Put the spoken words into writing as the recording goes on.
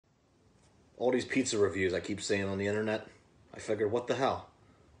All these pizza reviews I keep seeing on the internet, I figured, what the hell?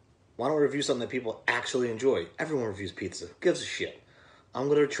 Why don't we review something that people actually enjoy? Everyone reviews pizza. Who gives a shit? I'm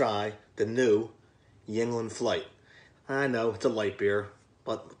going to try the new Yuengling Flight. I know, it's a light beer,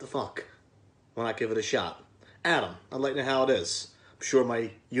 but what the fuck? Why not give it a shot? Adam, I'd like to know how it is. I'm sure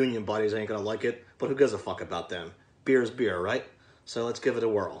my union buddies ain't going to like it, but who gives a fuck about them? Beer is beer, right? So let's give it a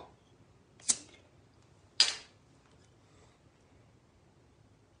whirl.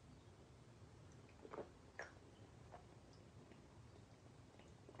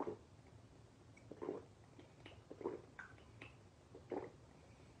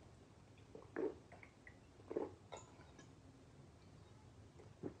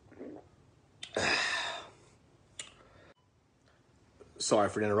 Sorry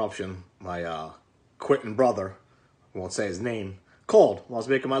for the interruption. My quitting brother, I won't say his name, called while I was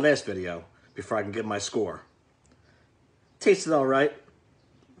making my last video before I can give my score. Tasted all right.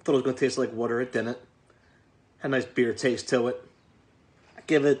 Thought it was going to taste like water. It didn't. Had a nice beer taste to it. I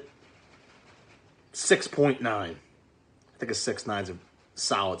give it 6.9. I think a 6.9 is a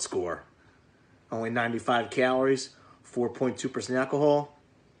solid score. Only 95 calories, 4.2% alcohol.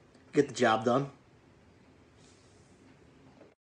 Get the job done.